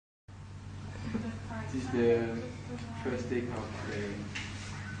This is the first take of Dream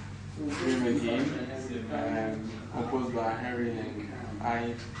Again, composed by Henry and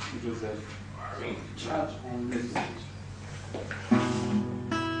I, Joseph.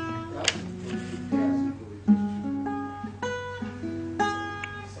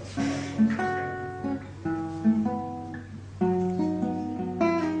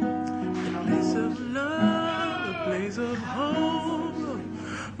 Of home,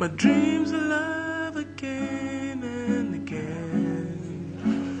 my dreams alive again and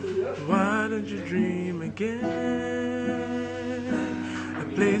again. Why don't you dream again? A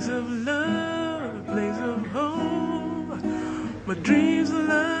place of love, a place of home, my dreams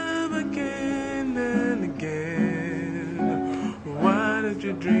alive again and again. Why don't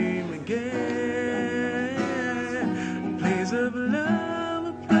you dream again? A place of love,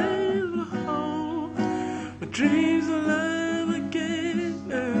 a place of home, my dreams alive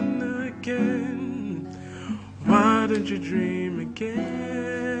again and again. Why don't you dream again?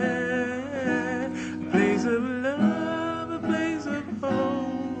 A place of love, a place of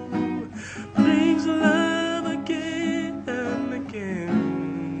home, dreams alive again and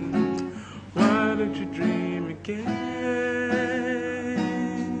again. Why don't you dream again?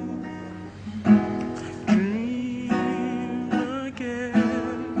 Dream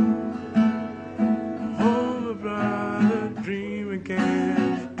again. Oh, brother, dream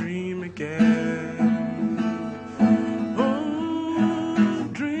again, dream again. Oh,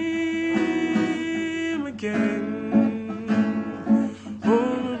 dream again.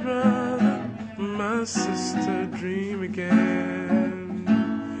 Oh, brother, my sister, dream again.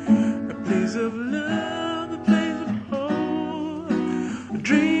 A place of love, a place of hope,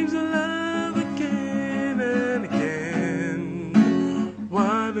 dreams alive again and again.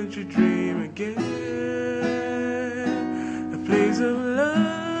 Why don't you dream again? A place of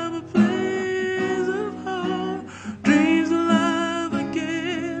love, a place of hope, dreams alive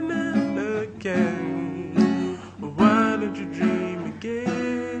again and again.